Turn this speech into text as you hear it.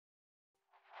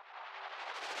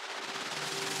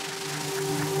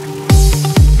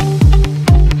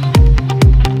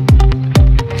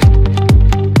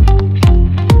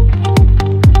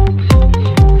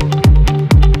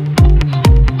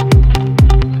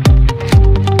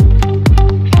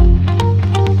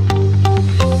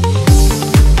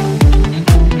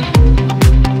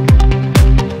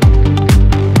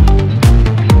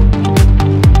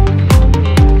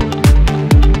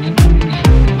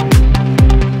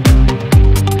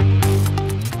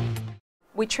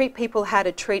we treat people how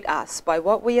to treat us by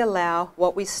what we allow,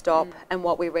 what we stop, and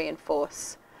what we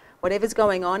reinforce. Whatever's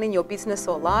going on in your business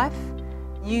or life,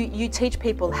 you teach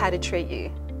people how to treat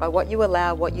you by what you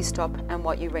allow, what you stop, and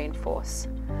what you reinforce.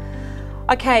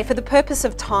 Okay, for the purpose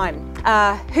of time,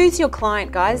 who's your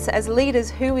client, guys? As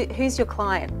leaders, who's your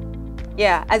client?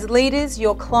 Yeah, as leaders,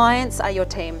 your clients are your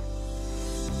team.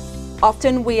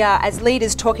 Often we are, as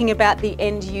leaders, talking about the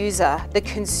end user, the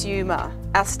consumer,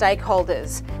 our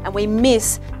stakeholders, and we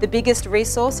miss the biggest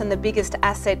resource and the biggest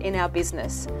asset in our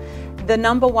business. The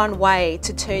number one way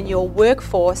to turn your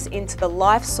workforce into the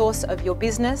life source of your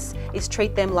business is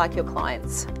treat them like your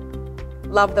clients.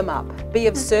 Love them up. Be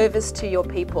of service to your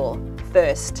people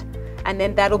first, and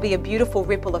then that'll be a beautiful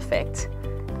ripple effect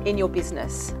in your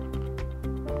business.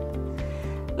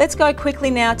 Let's go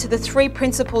quickly now to the 3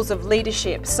 principles of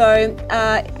leadership. So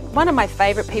one of my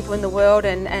favourite people in the world,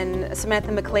 and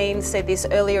Samantha McLean said this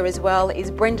earlier as well,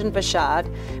 is Brendon Burchard.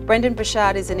 Brendon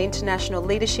Burchard is an international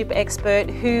leadership expert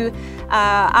who,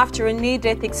 after a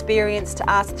near-death experience,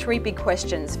 asked 3 big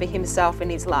questions for himself in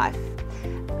his life.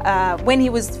 When he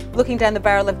was looking down the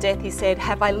barrel of death, he said,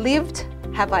 have I lived,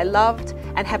 have I loved,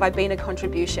 and have I been a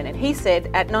contribution? And he said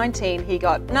at 19, he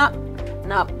got nup,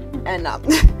 nup, and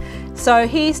nup. So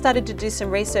he started to do some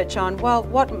research on, well,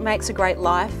 what makes a great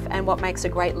life and what makes a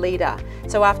great leader.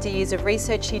 So after years of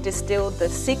research, he distilled the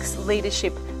 6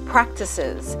 leadership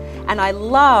practices. And I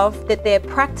love that they're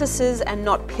practices and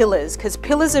not pillars, because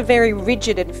pillars are very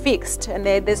rigid and fixed, and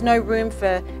there's no room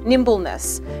for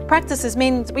nimbleness. Practices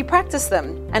means we practice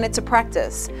them, and it's a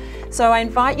practice. So I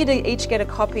invite you to each get a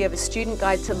copy of A Student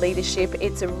Guide to Leadership.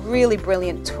 It's a really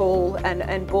brilliant tool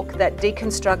and book that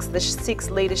deconstructs the 6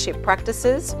 leadership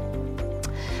practices.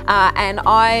 And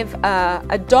I've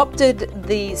adopted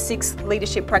the 6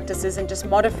 leadership practices and just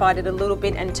modified it a little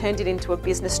bit and turned it into a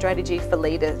business strategy for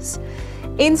leaders.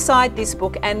 Inside this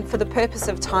book, and for the purpose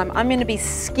of time, I'm going to be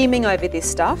skimming over this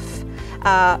stuff,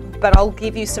 but I'll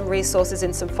give you some resources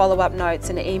and some follow-up notes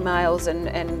and emails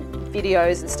and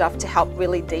videos and stuff to help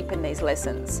really deepen these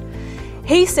lessons.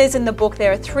 He says in the book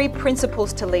there are 3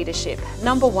 principles to leadership.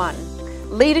 Number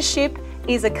 1, leadership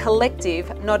is a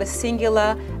collective, not a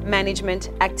singular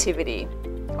management activity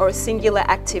or a singular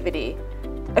activity.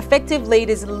 Effective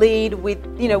leaders lead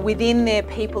within their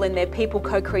people, and their people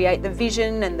co-create the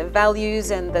vision and the values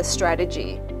and the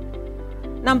strategy.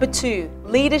 Number 2,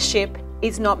 leadership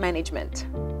is not management.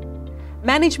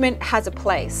 Management has a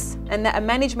place, and that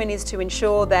management is to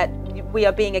ensure that we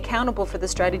are being accountable for the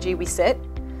strategy we set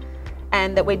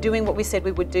and that we're doing what we said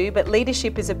we would do, but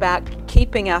leadership is about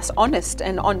keeping us honest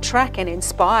and on track and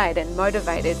inspired and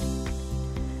motivated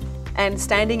and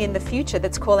standing in the future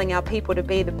that's calling our people to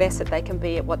be the best that they can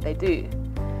be at what they do.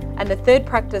 And the 3rd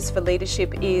practice for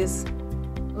leadership is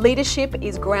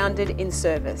grounded in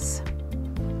service.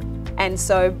 And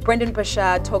so Brendon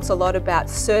Burchard talks a lot about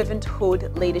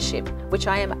servanthood leadership, which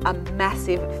I am a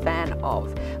massive fan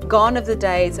of. Gone are the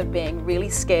days of being really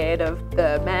scared of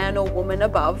the man or woman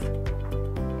above.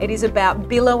 It is about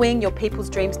billowing your people's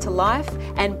dreams to life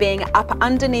and being up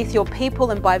underneath your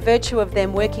people, and by virtue of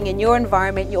them working in your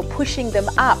environment, you're pushing them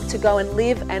up to go and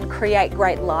live and create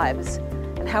great lives.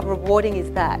 And how rewarding is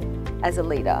that as a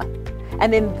leader?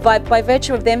 And then by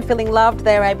virtue of them feeling loved,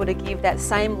 they're able to give that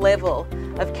same level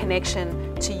of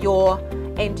connection to your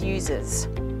end users,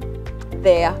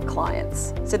 their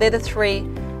clients. So they're the 3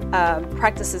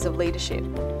 practices of leadership.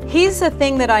 Here's the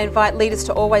thing that I invite leaders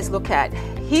to always look at.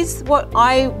 Here's what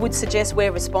I would suggest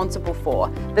we're responsible for,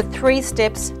 the 3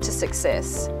 steps to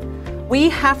success. We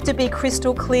have to be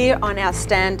crystal clear on our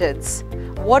standards.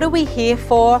 What are we here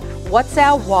for? What's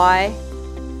our why?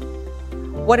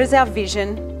 What is our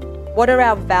vision? What are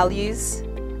our values?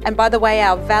 And by the way,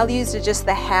 our values are just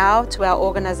the how to our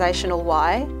organisational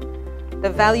why. The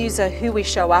values are who we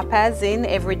show up as in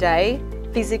every day,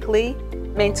 physically,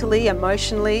 mentally,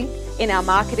 emotionally, in our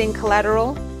marketing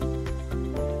collateral.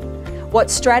 What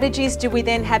strategies do we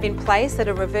then have in place that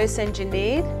are reverse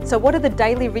engineered? So what are the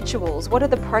daily rituals? What are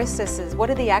the processes? What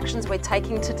are the actions we're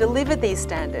taking to deliver these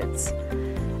standards?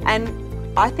 And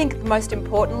I think most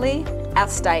importantly, our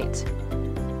state.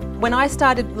 When I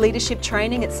started leadership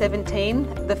training at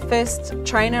 17, the first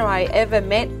trainer I ever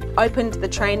met opened the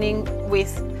training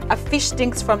with "a fish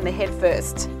stinks from the head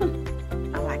first."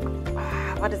 I'm like,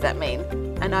 wow, what does that mean?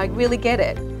 And I really get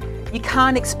it. You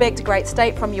can't expect great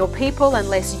state from your people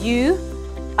unless you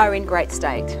are in great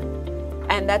state.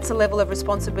 And that's a level of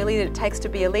responsibility that it takes to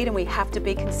be a leader, and we have to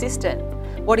be consistent.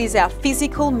 What is our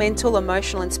physical, mental,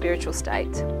 emotional, and spiritual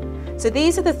state? So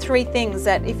these are the 3 things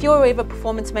that if you're ever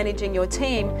performance managing your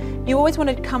team, you always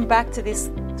want to come back to this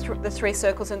the three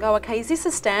circles and go, okay, is this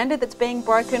a standard that's being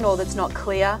broken or that's not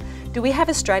clear? Do we have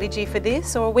a strategy for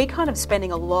this, or are we kind of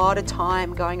spending a lot of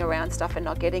time going around stuff and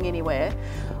not getting anywhere?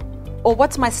 Or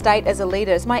what's my state as a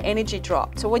leader? Is my energy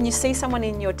dropped? So when you see someone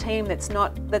in your team that's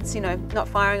not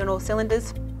firing on all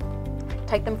cylinders,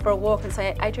 take them for a walk and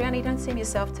say, Adriana, you don't seem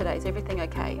yourself today. Is everything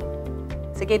okay?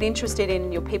 So get interested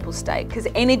in your people's state, because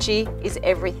energy is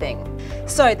everything.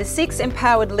 So the 6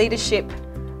 empowered leadership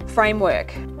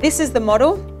framework. This is the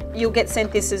model. You'll get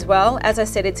sent this as well. As I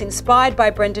said, it's inspired by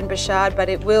Brendon Burchard, but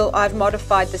I've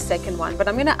modified the second one. But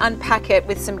I'm going to unpack it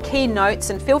with some key notes,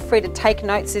 and feel free to take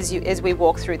notes as we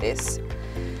walk through this.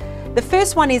 The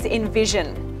first one is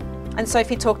envision. And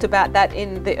Sophie talked about that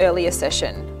in the earlier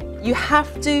session. You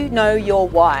have to know your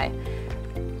why.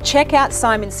 Check out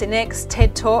Simon Sinek's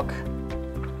TED Talk,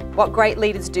 What Great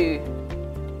Leaders Do.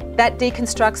 That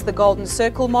deconstructs the golden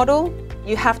circle model.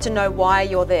 You have to know why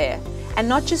you're there. And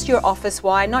not just your office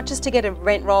why, not just to get a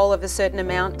rent roll of a certain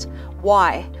amount.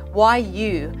 Why? Why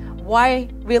you? Why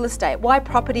real estate? Why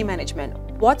property management?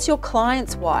 What's your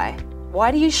client's why? Why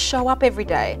do you show up every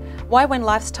day? Why, when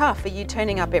life's tough, are you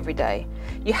turning up every day?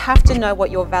 You have to know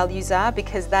what your values are,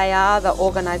 because they are the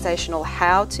organizational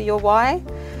how to your why.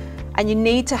 And you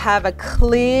need to have a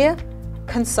clear,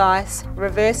 concise,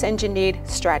 reverse engineered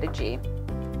strategy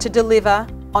to deliver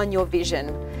on your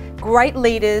vision. Great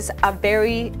leaders are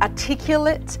very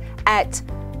articulate at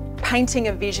painting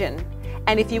a vision.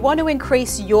 And if you want to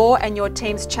increase your and your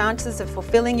team's chances of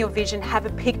fulfilling your vision, have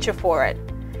a picture for it.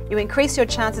 You increase your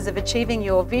chances of achieving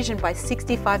your vision by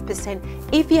 65%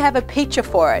 if you have a picture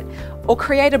for it, or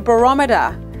create a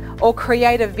barometer, or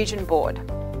create a vision board.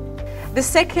 The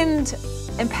second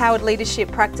empowered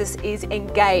leadership practice is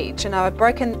engage, and I've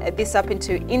broken this up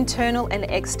into internal and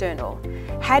external.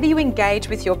 How do you engage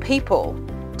with your people?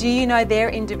 Do you know their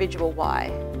individual why?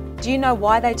 Do you know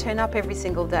why they turn up every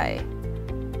single day?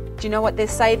 Do you know what they're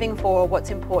saving for, or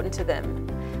what's important to them?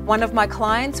 One of my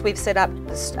clients, we've set up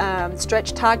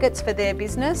stretch targets for their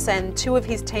business, and 2 of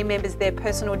his team members, their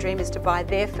personal dream is to buy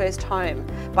their first home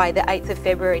by the 8th of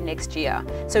February next year.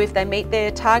 So if they meet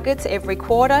their targets every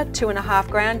quarter,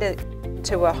 $2,500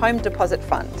 to a home deposit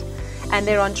fund. And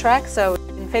they're on track, so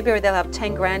in February they'll have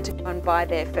 10 grand to go and buy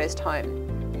their first home.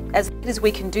 As leaders,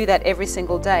 we can do that every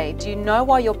single day. Do you know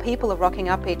why your people are rocking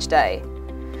up each day?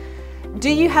 Do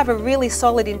you have a really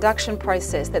solid induction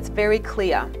process that's very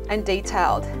clear and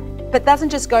detailed, but doesn't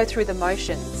just go through the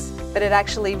motions, but it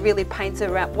actually really paints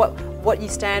around what you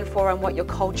stand for and what your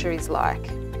culture is like?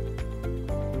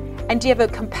 And do you have a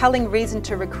compelling reason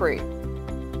to recruit?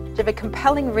 Do you have a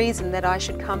compelling reason that I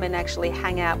should come and actually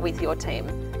hang out with your team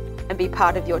and be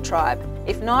part of your tribe?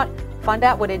 If not, find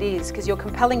out what it is, because your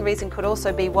compelling reason could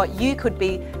also be what you could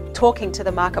be talking to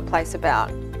the marketplace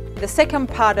about. The second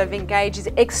part of engage is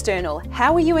external.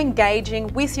 How are you engaging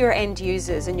with your end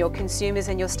users and your consumers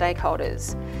and your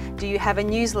stakeholders? Do you have a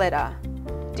newsletter?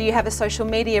 Do you have a social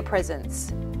media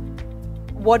presence?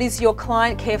 What is your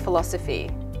client care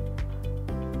philosophy?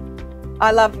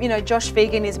 I love, Josh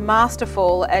Vegan is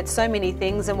masterful at so many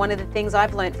things, and one of the things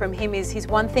I've learned from him is his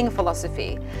one thing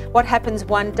philosophy. What happens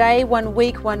one day, 1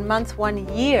 week, 1 month,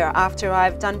 1 year after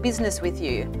I've done business with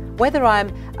you? Whether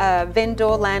I'm a vendor,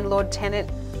 landlord, tenant,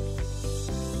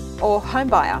 or home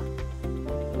buyer.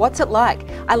 What's it like?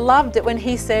 I loved it when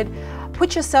he said,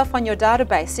 put yourself on your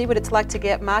database, see what it's like to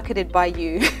get marketed by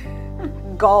you.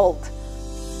 Gold.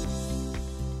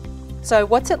 So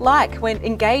what's it like when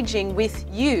engaging with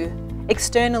you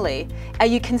externally? Are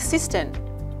you consistent?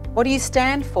 What do you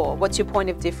stand for? What's your point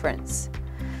of difference?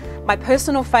 My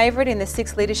personal favorite in the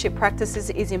 6 leadership practices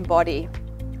is embody.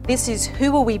 This is,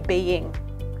 who are we being?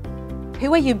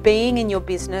 Who are you being in your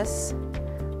business?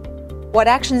 What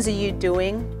actions are you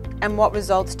doing, and what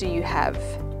results do you have?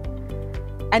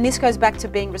 And this goes back to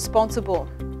being responsible.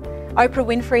 Oprah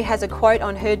Winfrey has a quote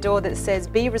on her door that says,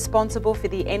 be responsible for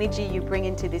the energy you bring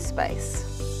into this space.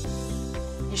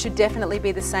 You should definitely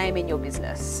be the same in your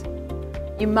business.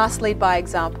 You must lead by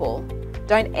example.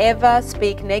 Don't ever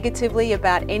speak negatively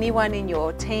about anyone in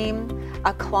your team,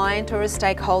 a client or a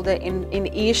stakeholder in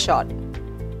earshot,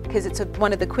 because it's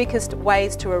one of the quickest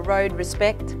ways to erode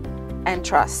respect and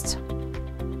trust.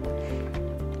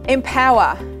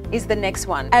 Empower is the next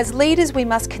one. As leaders, we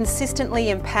must consistently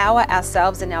empower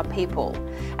ourselves and our people.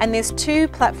 And there's 2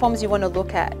 platforms you want to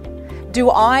look at.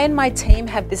 Do I and my team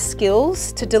have the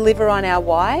skills to deliver on our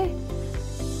why?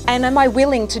 And am I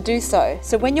willing to do so?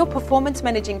 So when you're performance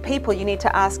managing people, you need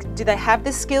to ask, do they have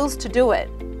the skills to do it?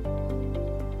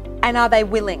 And are they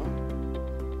willing?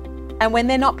 And when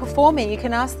they're not performing, you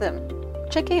can ask them,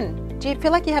 check in. Do you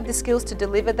feel like you have the skills to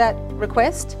deliver that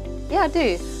request? Yeah, I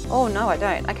do. Oh, no, I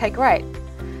don't. Okay, great.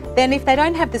 Then if they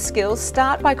don't have the skills,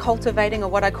 start by cultivating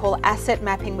what I call asset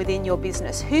mapping within your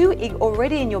business. Who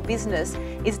already in your business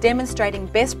is demonstrating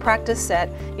best practice at,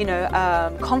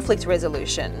 conflict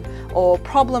resolution or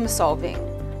problem solving?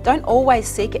 Don't always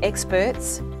seek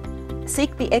experts.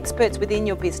 Seek the experts within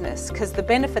your business, because the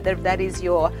benefit of that is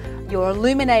you're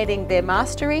illuminating their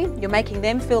mastery, you're making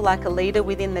them feel like a leader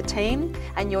within the team,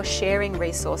 and you're sharing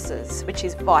resources, which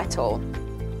is vital.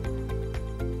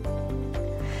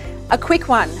 A quick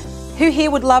one. Who here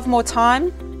would love more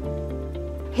time?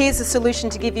 Here's a solution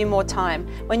to give you more time.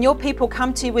 When your people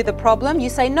come to you with a problem, you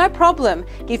say, no problem,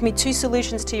 give me 2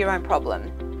 solutions to your own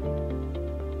problem.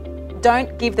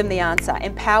 Don't give them the answer.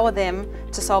 Empower them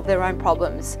to solve their own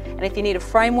problems. And if you need a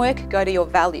framework, go to your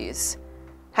values.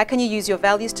 How can you use your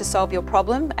values to solve your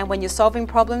problem? And when you're solving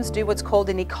problems, do what's called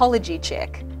an ecology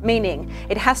check, meaning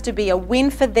it has to be a win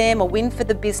for them, a win for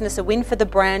the business, a win for the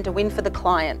brand, a win for the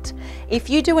client. If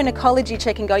you do an ecology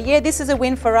check and go, yeah, this is a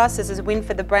win for us, this is a win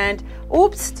for the brand,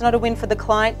 oops, it's not a win for the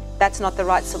client, that's not the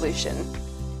right solution.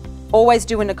 Always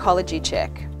do an ecology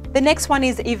check. The next one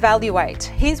is evaluate.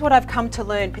 Here's what I've come to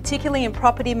learn, particularly in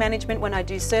property management when I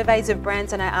do surveys of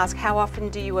brands and I ask how often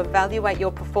do you evaluate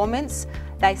your performance?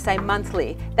 They say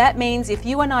monthly. That means if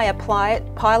you and I are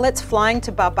pilots flying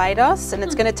to Barbados and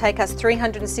it's going to take us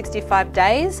 365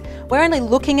 days, we're only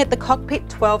looking at the cockpit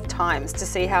 12 times to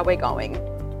see how we're going.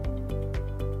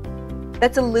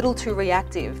 That's a little too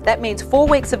reactive. That means 4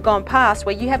 weeks have gone past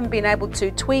where you haven't been able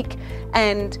to tweak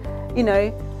and,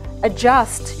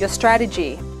 adjust your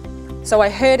strategy. So I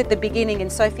heard at the beginning in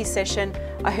Sophie's session,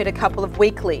 I heard a couple of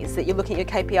weeklies, that you're looking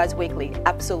at your KPIs weekly.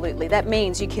 Absolutely. That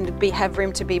means you can have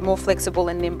room to be more flexible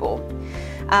and nimble.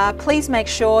 Please make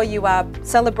sure you are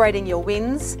celebrating your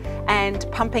wins and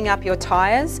pumping up your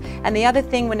tyres. And the other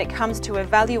thing when it comes to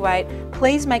evaluate,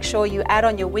 please make sure you add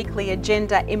on your weekly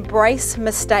agenda, embrace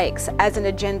mistakes as an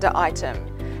agenda item.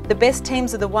 The best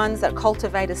teams are the ones that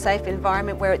cultivate a safe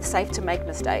environment where it's safe to make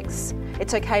mistakes.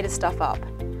 It's okay to stuff up.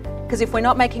 Because if we're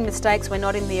not making mistakes, we're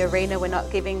not in the arena, we're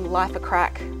not giving life a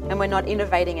crack, and we're not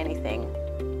innovating anything.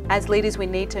 As leaders, we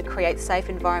need to create safe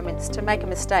environments to make a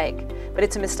mistake, but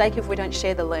it's a mistake if we don't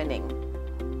share the learning.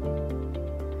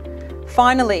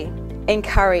 Finally,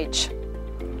 encourage.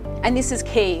 And this is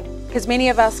key, because many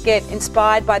of us get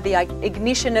inspired by the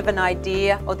ignition of an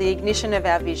idea or the ignition of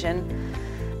our vision,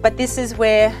 but this is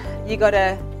where you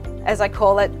gotta, as I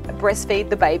call it, breastfeed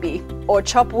the baby or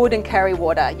chop wood and carry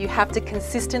water. You have to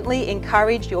consistently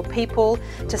encourage your people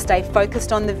to stay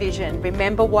focused on the vision.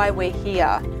 Remember why we're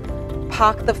here.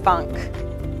 Park the funk.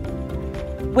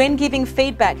 When giving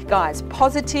feedback, guys,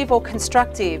 positive or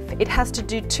constructive, it has to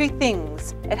do 2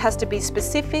 things. It has to be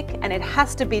specific and it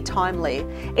has to be timely.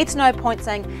 It's no point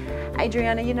saying,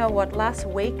 Adriana, you know what, last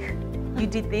week you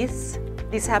did this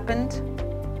happened.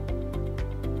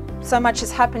 So much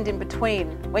has happened in between.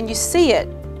 When you see it,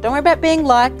 don't worry about being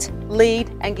liked, lead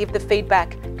and give the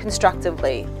feedback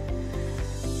constructively.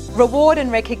 Reward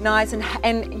and recognise,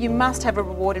 and you must have a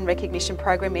reward and recognition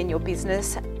program in your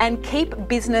business, and keep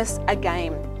business a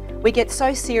game. We get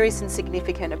so serious and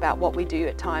significant about what we do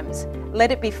at times.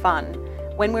 Let it be fun.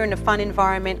 When we're in a fun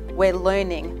environment, we're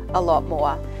learning a lot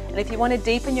more. And if you want to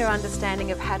deepen your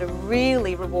understanding of how to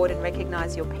really reward and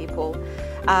recognise your people,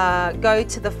 go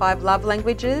to the 5 love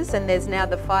languages, and there's now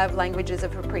the 5 languages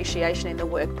of appreciation in the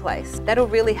workplace. That'll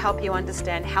really help you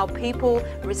understand how people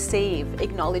receive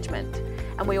acknowledgement.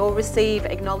 And we all receive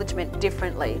acknowledgement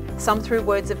differently, some through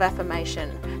words of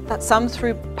affirmation, some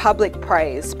through public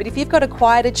praise. But if you've got a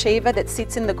quiet achiever that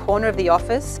sits in the corner of the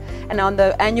office and on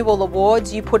the annual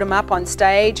awards you put them up on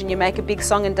stage and you make a big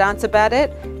song and dance about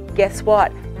it, guess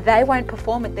what? They won't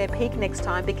perform at their peak next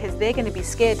time because they're going to be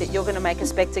scared that you're going to make a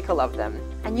spectacle of them.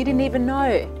 And you didn't even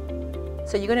know.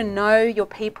 So you're going to know your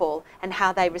people and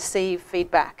how they receive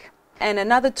feedback. And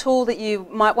another tool that you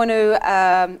might want to,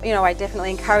 I definitely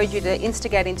encourage you to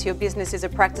instigate into your business is a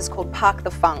practice called Park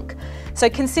the Funk. So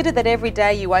consider that every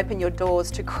day you open your doors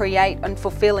to create and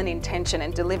fulfill an intention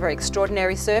and deliver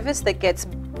extraordinary service that gets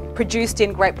produced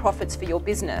in great profits for your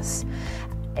business.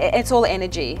 It's all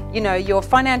energy. Your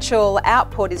financial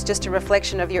output is just a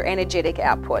reflection of your energetic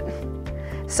output.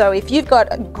 So if you've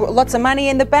got lots of money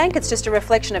in the bank, it's just a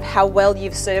reflection of how well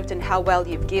you've served and how well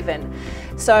you've given.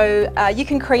 So you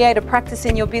can create a practice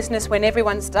in your business when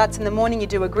everyone starts in the morning, you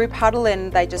do a group huddle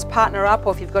and they just partner up,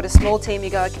 or if you've got a small team,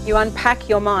 you unpack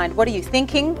your mind. What are you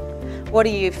thinking? What do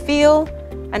you feel?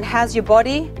 And how's your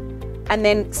body? And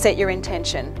then set your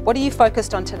intention. What are you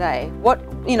focused on today? What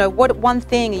one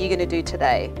thing are you going to do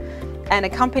today? And a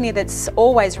company that's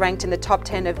always ranked in the top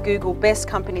 10 of Google best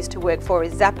companies to work for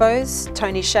is Zappos.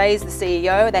 Tony Hsieh's the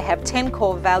CEO. They have 10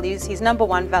 core values. His number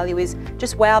one value is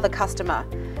just wow the customer.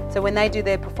 So when they do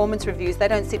their performance reviews, they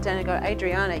don't sit down and go,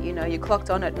 Adriana, you know, you clocked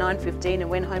on at 9:15 and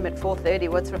went home at 4:30.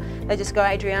 What's wrong? They just go,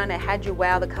 Adriana, how'd you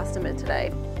wow the customer today?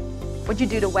 What'd you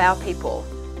do to wow people?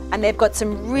 And they've got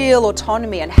some real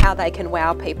autonomy on how they can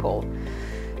wow people.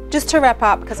 Just to wrap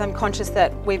up, because I'm conscious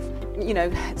that we've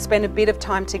spend a bit of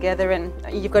time together and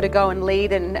you've got to go and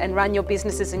lead and run your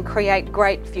businesses and create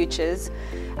great futures.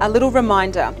 A little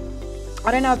reminder,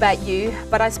 I don't know about you,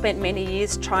 but I spent many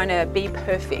years trying to be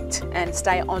perfect and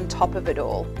stay on top of it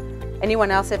all.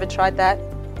 Anyone else ever tried that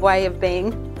way of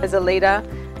being as a leader?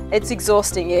 It's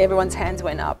exhausting, yeah, everyone's hands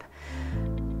went up.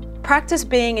 Practice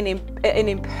being an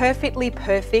imperfectly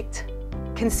perfect,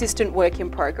 consistent work in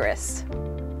progress.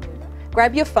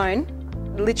 Grab your phone,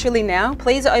 literally now,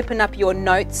 please open up your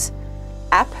notes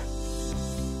app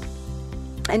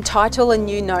and title a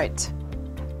new note.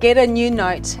 Get a new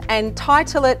note and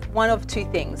title it one of two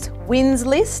things, wins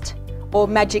list or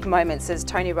magic moments, as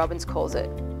Tony Robbins calls it.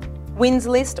 Wins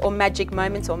list or magic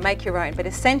moments, or make your own, but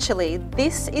essentially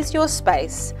this is your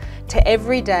space to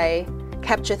every day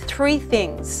capture 3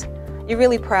 things you're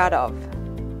really proud of,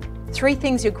 3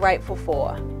 things you're grateful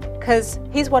for, because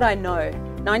here's what I know.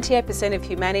 98% of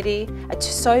humanity are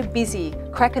just so busy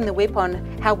cracking the whip on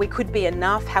how we could be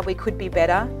enough, how we could be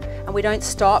better, and we don't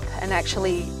stop and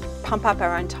actually pump up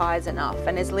our own tires enough.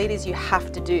 And as leaders, you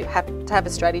have to have a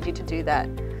strategy to do that.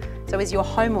 So as your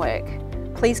homework,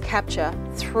 please capture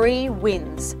 3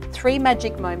 wins, 3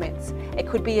 magic moments. It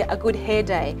could be a good hair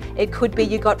day. It could be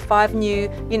you got 5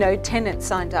 new, tenants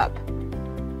signed up.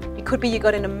 It could be you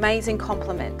got an amazing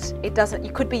compliment. It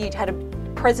could be you had a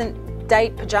present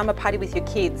date pajama party with your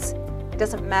kids. It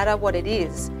doesn't matter what it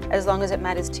is, as long as it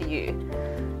matters to you.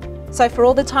 So for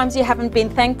all the times you haven't been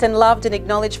thanked and loved and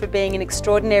acknowledged for being an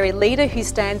extraordinary leader who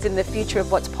stands in the future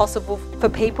of what's possible for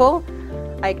people,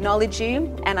 I acknowledge you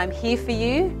and I'm here for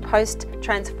you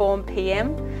post-Transform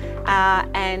PM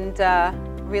and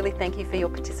really thank you for your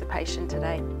participation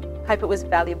today. Hope it was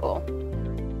valuable.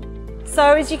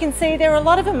 So as you can see, there are a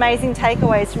lot of amazing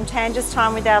takeaways from Tanja's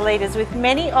time with our leaders, with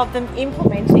many of them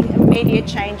implementing immediate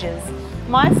changes.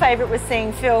 My favourite was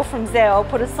seeing Phil from Zelle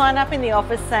put a sign up in the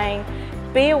office saying,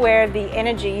 be aware of the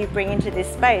energy you bring into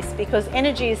this space, because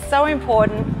energy is so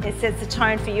important. It sets the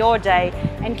tone for your day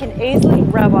and can easily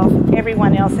rub off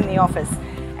everyone else in the office.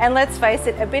 And let's face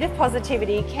it, a bit of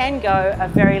positivity can go a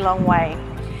very long way.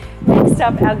 Next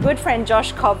up, our good friend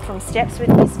Josh Cobb from Steps with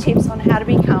his tips on how to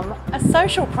become a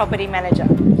social property manager.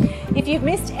 If you've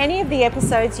missed any of the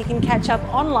episodes, you can catch up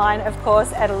online, of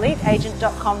course, at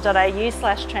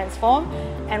eliteagent.com.au/transform.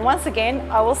 And once again,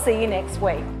 I will see you next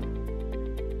week.